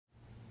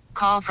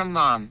call from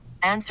mom.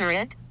 Answer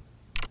it.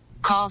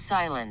 Call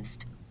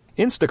silenced.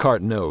 Instacart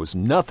knows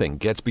nothing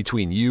gets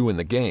between you and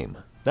the game.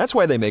 That's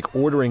why they make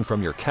ordering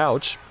from your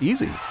couch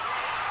easy.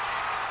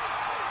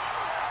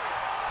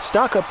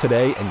 Stock up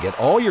today and get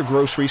all your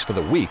groceries for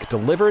the week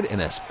delivered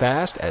in as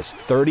fast as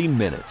 30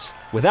 minutes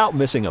without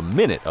missing a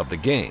minute of the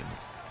game.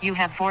 You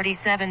have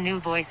 47 new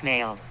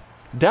voicemails.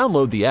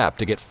 Download the app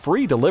to get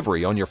free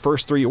delivery on your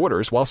first 3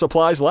 orders while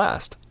supplies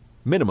last.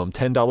 Minimum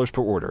 $10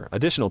 per order.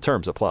 Additional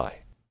terms apply.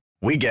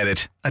 We get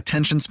it.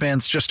 Attention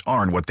spans just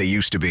aren't what they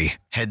used to be.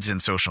 Heads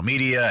in social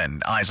media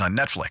and eyes on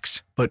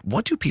Netflix. But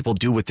what do people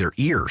do with their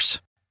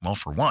ears? Well,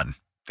 for one,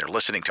 they're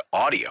listening to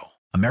audio.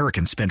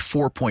 Americans spend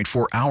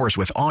 4.4 hours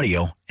with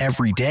audio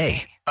every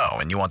day. Oh,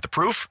 and you want the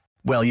proof?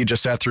 Well, you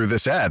just sat through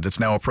this ad that's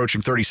now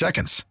approaching 30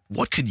 seconds.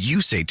 What could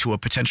you say to a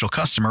potential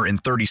customer in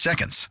 30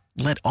 seconds?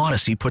 Let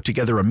Odyssey put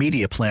together a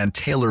media plan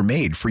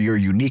tailor-made for your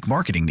unique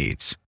marketing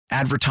needs.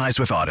 Advertise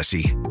with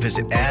Odyssey.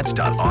 Visit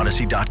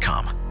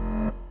ads.odyssey.com.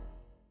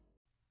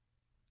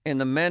 And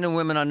the men and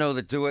women I know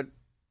that do it,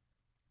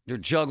 they're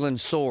juggling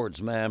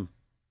swords, man,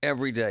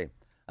 every day.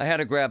 I had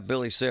to grab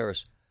Billy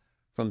Saris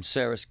from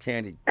Saris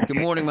Candy. Good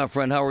morning, my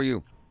friend. How are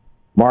you?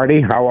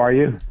 Marty, how are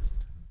you?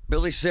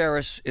 Billy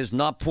Saris is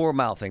not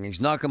poor-mouthing. He's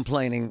not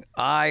complaining.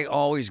 I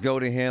always go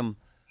to him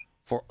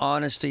for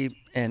honesty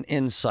and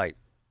insight.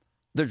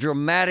 The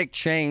dramatic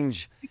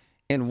change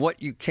in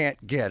what you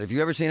can't get. Have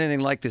you ever seen anything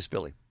like this,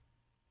 Billy?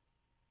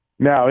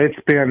 No, it's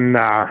been,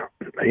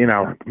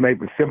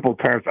 maybe simple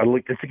terms,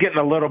 it's getting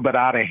a little bit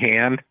out of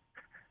hand.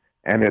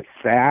 And it's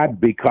sad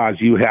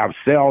because you have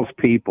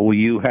salespeople,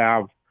 you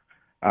have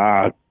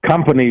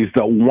companies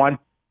that want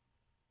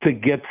to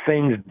get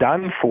things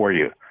done for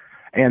you,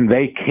 and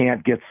they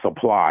can't get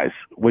supplies,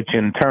 which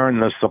in turn,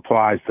 the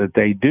supplies that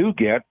they do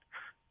get,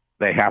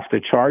 they have to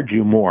charge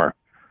you more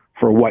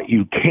for what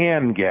you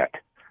can get.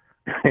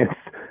 It's,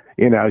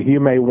 you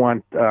may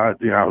want,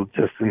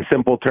 just in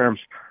simple terms,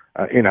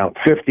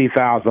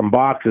 50,000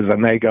 boxes,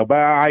 and they go, but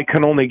I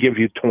can only give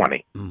you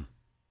 20. Mm.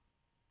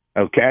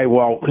 Okay,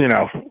 well,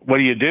 what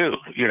do?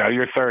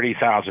 You're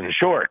 30,000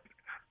 short.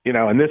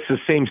 And this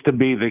seems to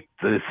be the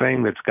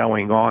thing that's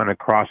going on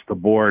across the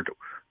board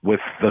with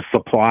the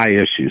supply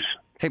issues.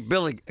 Hey,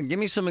 Billy, give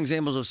me some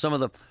examples of some of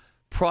the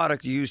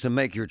product you use to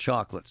make your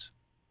chocolates.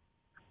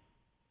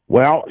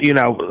 Well,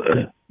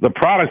 the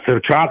product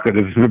of chocolate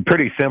is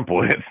pretty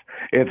simple.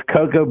 It's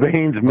cocoa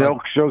beans,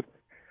 milk, sugar.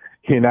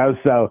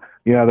 So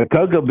the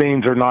cocoa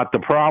beans are not the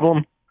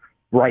problem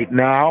right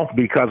now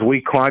because we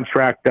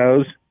contract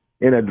those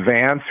in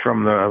advance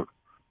from the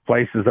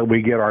places that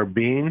we get our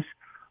beans.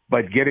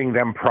 But getting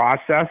them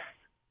processed,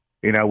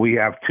 we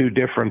have 2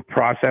 different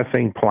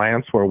processing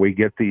plants where we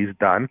get these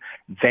done.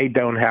 They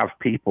don't have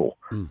people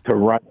to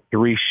run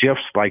 3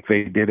 shifts like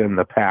they did in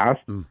the past.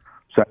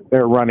 So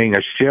they're running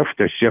a shift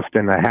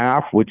and a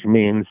half, which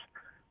means,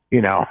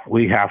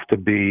 we have to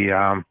be,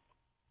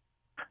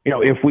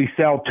 if we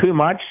sell too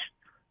much,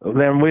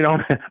 then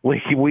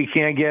we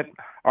can't get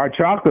our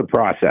chocolate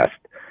processed.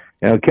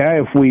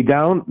 Okay. If we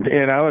don't,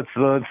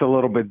 it's a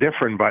little bit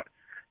different, but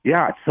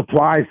yeah, it's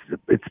supplies,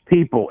 it's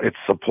people, it's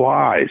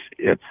supplies,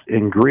 it's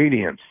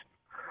ingredients,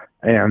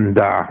 and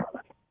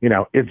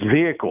it's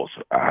vehicles.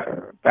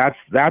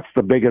 That's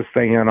the biggest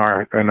thing in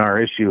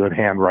our issue at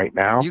hand right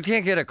now. You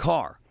can't get a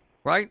car,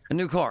 right? A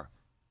new car.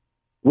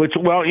 Which,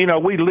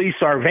 we lease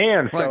our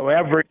vans, right.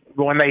 So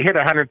when they hit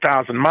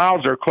 100,000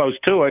 miles or close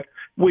to it,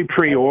 we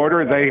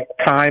pre-order, they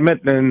time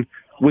it, and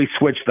we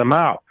switch them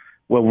out.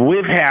 Well,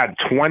 we've had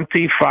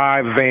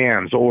 25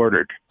 vans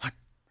ordered. What?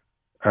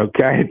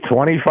 Okay,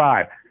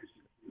 25.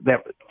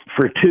 That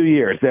for 2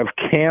 years. They've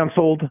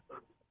canceled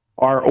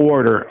our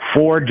order.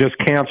 Ford just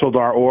canceled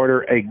our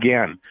order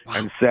again. Wow.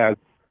 And said,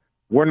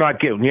 we're not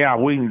getting,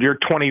 your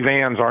 20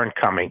 vans aren't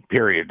coming,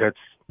 period. That's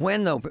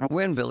when, though?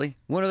 When, Billy?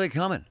 When are they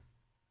coming?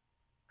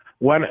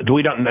 When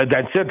we don't,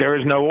 that's it. There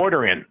is no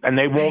order in, and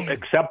they won't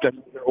accept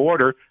an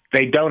order.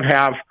 They don't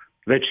have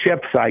the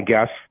chips, I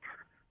guess.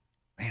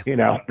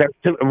 Man.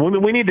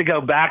 We need to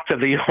go back to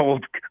the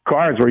old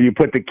cars where you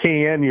put the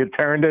key in, you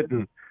turned it,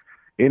 and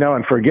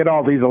and forget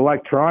all these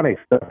electronic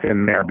stuff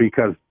in there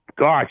because,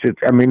 gosh,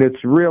 it's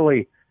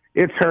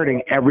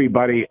hurting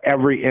everybody,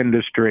 every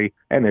industry,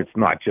 and it's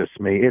not just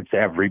me, it's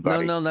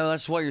everybody. No,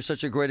 that's why you're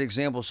such a great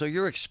example. So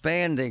you're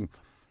expanding.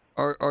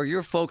 Are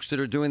your folks that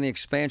are doing the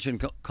expansion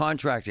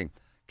contracting,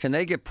 can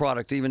they get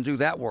product to even do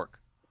that work?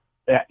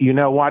 You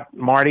know what,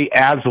 Marty?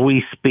 As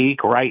we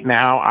speak right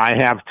now, I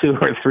have 2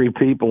 or 3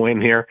 people in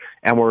here,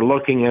 and we're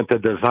looking at the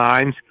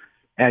designs,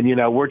 and,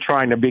 we're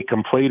trying to be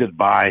completed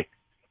by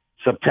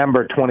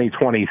September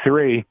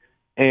 2023,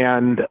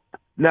 and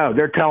no,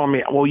 they're telling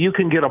me, well, you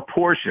can get a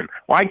portion.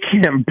 Well, I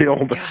can't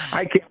build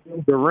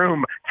the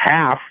room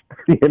half.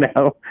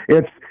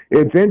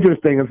 It's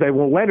interesting and say,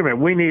 well, wait a minute,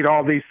 we need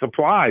all these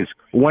supplies.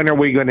 When are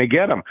we going to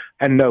get them?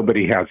 And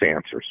nobody has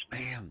answers.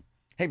 Man.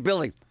 Hey,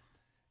 Billy,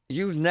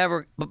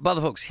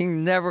 brother folks, he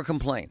never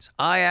complains.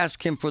 I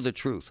ask him for the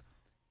truth.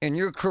 In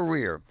your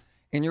career,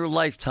 in your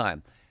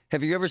lifetime,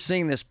 have you ever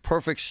seen this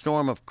perfect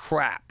storm of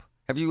crap?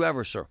 Have you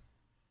ever, sir?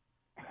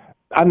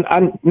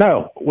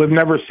 No, we've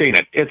never seen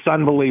it. It's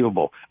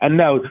unbelievable. And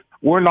no,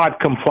 we're not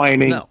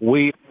complaining. No.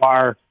 We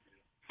are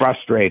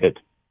frustrated.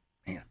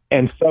 Man.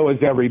 And so is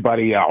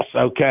everybody else.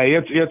 Okay.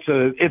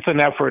 It's an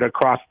effort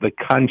across the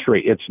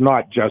country. It's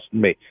not just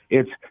me.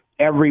 It's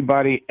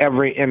everybody,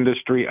 every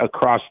industry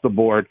across the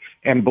board.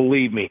 And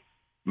believe me,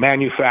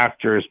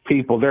 manufacturers,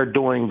 people, they're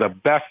doing the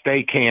best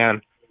they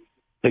can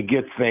to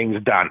get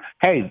things done.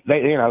 Hey,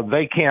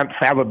 they can't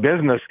have a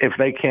business if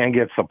they can't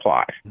get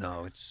supplies.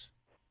 No, it's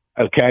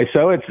okay.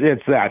 So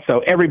it's that.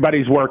 So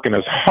everybody's working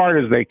as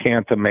hard as they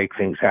can to make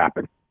things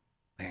happen.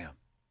 man.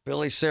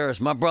 Billy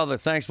Saris, my brother.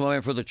 Thanks, my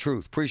man, for the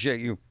truth.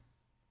 Appreciate you.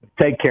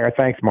 Take care.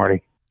 Thanks,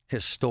 Marty.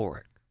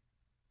 Historic,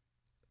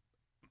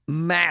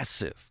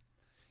 massive.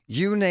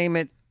 You name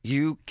it,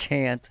 you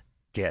can't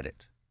get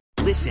it.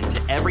 Listen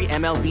to every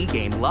MLB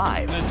game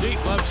live. In the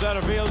deep left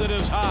center field, it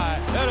is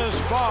high, it is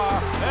far,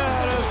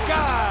 it is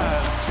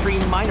gone.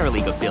 Stream minor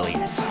league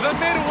affiliates. The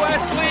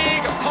Midwest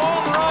League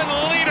home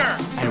run leader.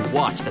 And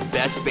watch the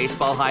best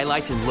baseball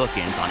highlights and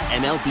look-ins on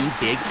MLB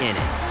Big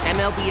Inning.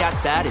 MLB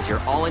At Bat is your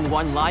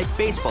all-in-one live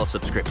baseball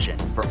subscription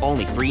for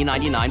only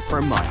 $3.99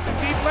 per month.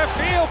 Deep left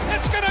field,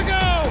 it's gonna go.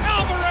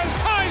 Alvarez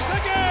ties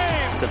the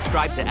game.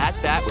 Subscribe to At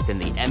Bat within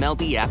the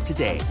MLB app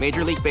today.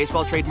 Major League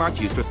Baseball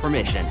trademarks used with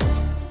permission.